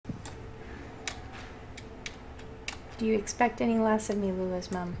Do you expect any less of me,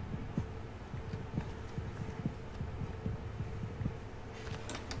 Lula's mom?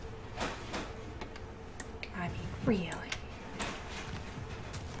 I mean, really?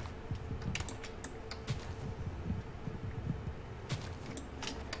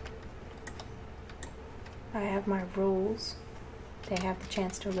 I have my rules. They have the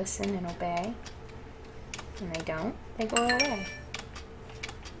chance to listen and obey. When they don't, they go away.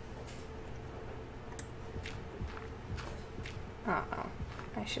 Uh-oh.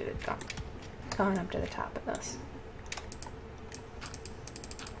 I should have gone up to the top of this.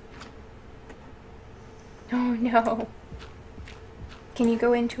 Oh no. Can you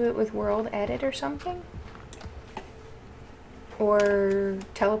go into it with World Edit or something? Or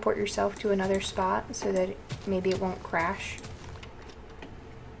teleport yourself to another spot so that maybe it won't crash?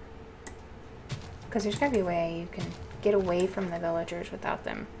 Because there's gotta be a way you can get away from the villagers without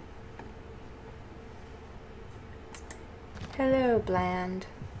them. Hello, Bland.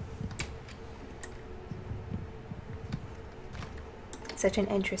 Such an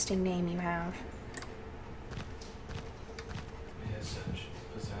interesting name you have. It has such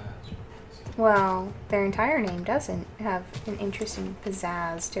pizzazz. Well, their entire name doesn't have an interesting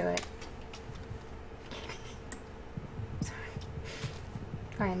pizzazz to it. Sorry.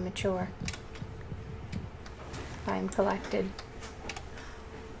 I am mature. I am collected.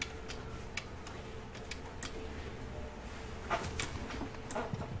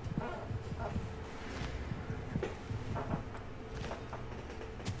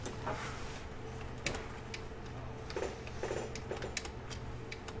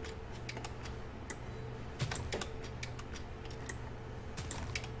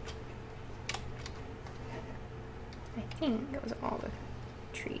 I think it was all the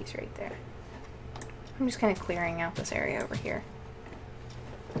trees right there. I'm just kind of clearing out this area over here.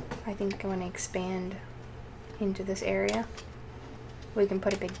 I think I want to expand into this area. We can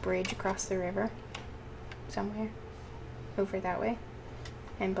put a big bridge across the river somewhere over that way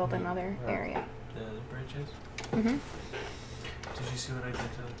and build another area. The bridges? Mm-hmm. Did you see what I did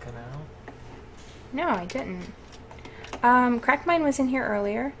to the canal? No, I didn't. Crackmine was in here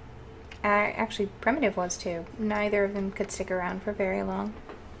earlier. Actually, Primitive was too. Neither of them could stick around for very long.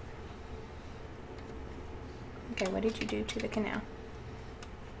 Okay, what did you do to the canal?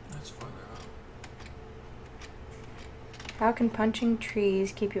 That's farther up. How can punching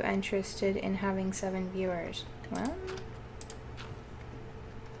trees keep you interested in having 7 viewers? Well,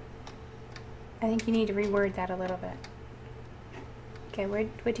 I think you need to reword that a little bit. Okay,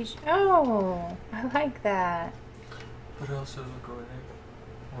 what did you... Oh! I like that. But also look over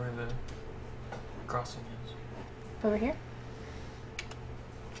there, where the crossing is. Over here?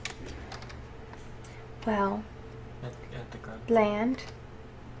 Well... At the ground. Land.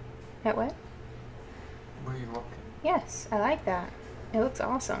 At what? Where you're walking. Yes, I like that. It looks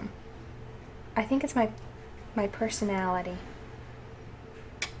awesome. I think it's my personality.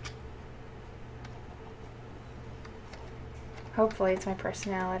 Hopefully it's my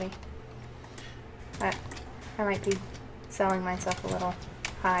personality. I might be selling myself a little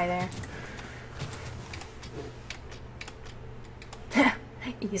high there.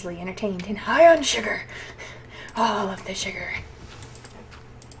 Easily entertained and high on sugar. All of the sugar.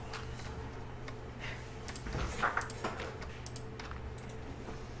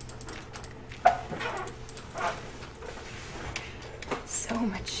 So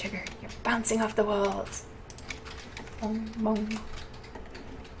much sugar. You're bouncing off the walls. Boom, boom.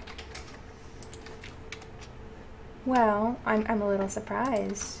 Well, I'm a little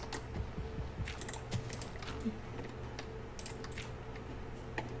surprised.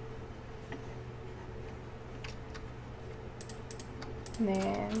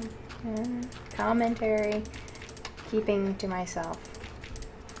 Then, commentary, keeping to myself.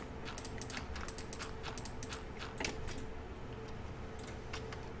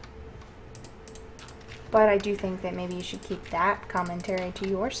 But I do think that maybe you should keep that commentary to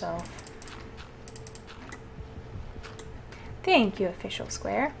yourself. Thank you, Official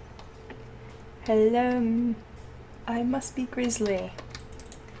Square. Hello, I must be Grizzly.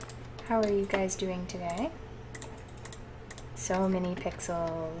 How are you guys doing today? So many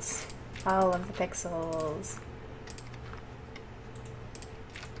pixels. All of the pixels.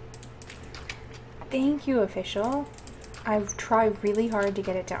 Thank you, Official. I try really hard to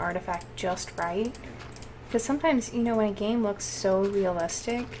get it to artifact just right. Because sometimes, you know, when a game looks so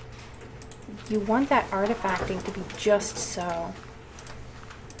realistic, you want that artifacting to be just so.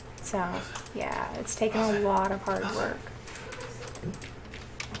 So, yeah, it's taken a lot of hard work.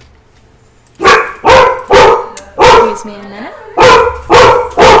 Excuse me a minute.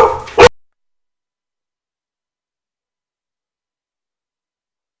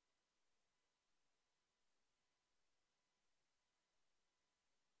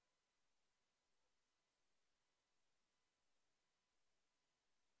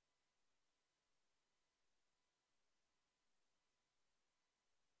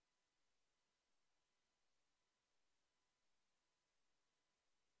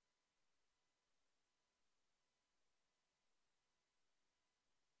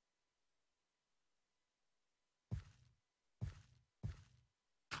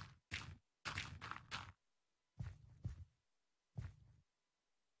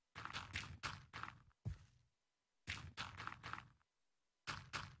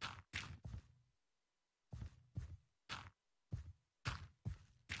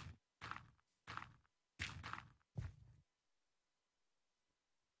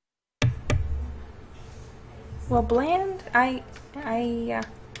 Well, bland, I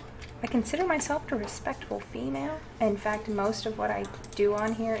consider myself a respectable female. In fact, most of what I do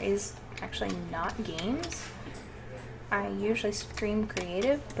on here is actually not games. I usually stream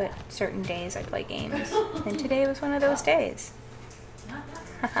creative, but certain days I play games. And today was one of those days.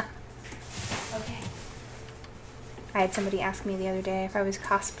 Okay. I had somebody ask me the other day if I was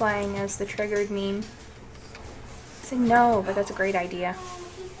cosplaying as the Triggered meme. I said no, but that's a great idea.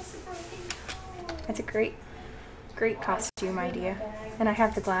 That's a great costume idea. And I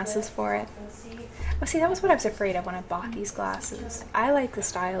have the glasses for it. Well, see, that was what I was afraid of when I bought these glasses. I like the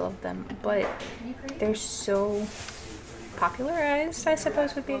style of them, but they're so popularized, I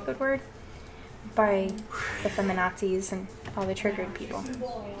suppose would be a good word, by the feminazis and all the Triggered people.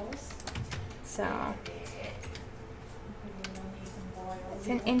 So it's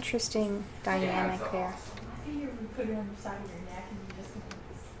an interesting dynamic there.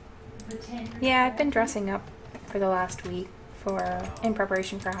 Yeah, I've been dressing up for the last week in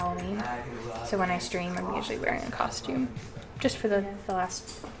preparation for Halloween. So when I stream, I'm usually wearing a costume, just for the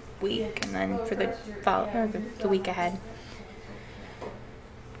last week, and then for the week ahead.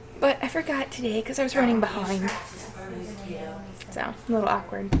 But I forgot today because I was running behind. So, a little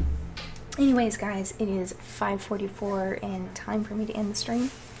awkward. Anyways, guys, it is 5:44 and time for me to end the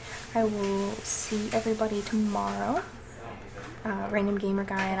stream. I will see everybody tomorrow. Random Gamer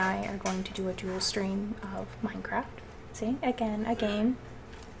Guy and I are going to do a dual stream of Minecraft. See, again, a game.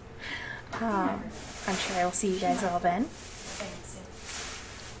 I'm sure I will see you guys all then.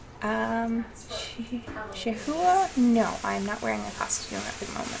 Shahua? No, I'm not wearing a costume at the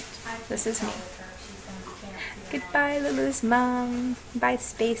moment. This is me. Goodbye, Lulu's mom. Bye,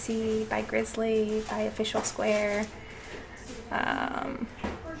 Spacey. Bye, Grizzly. Bye, Official Square. Bye,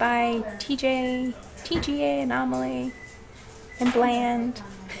 TJ, TGA, Anomaly, and Bland.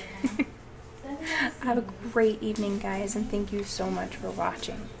 Have a great evening, guys, and thank you so much for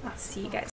watching. I'll see you guys.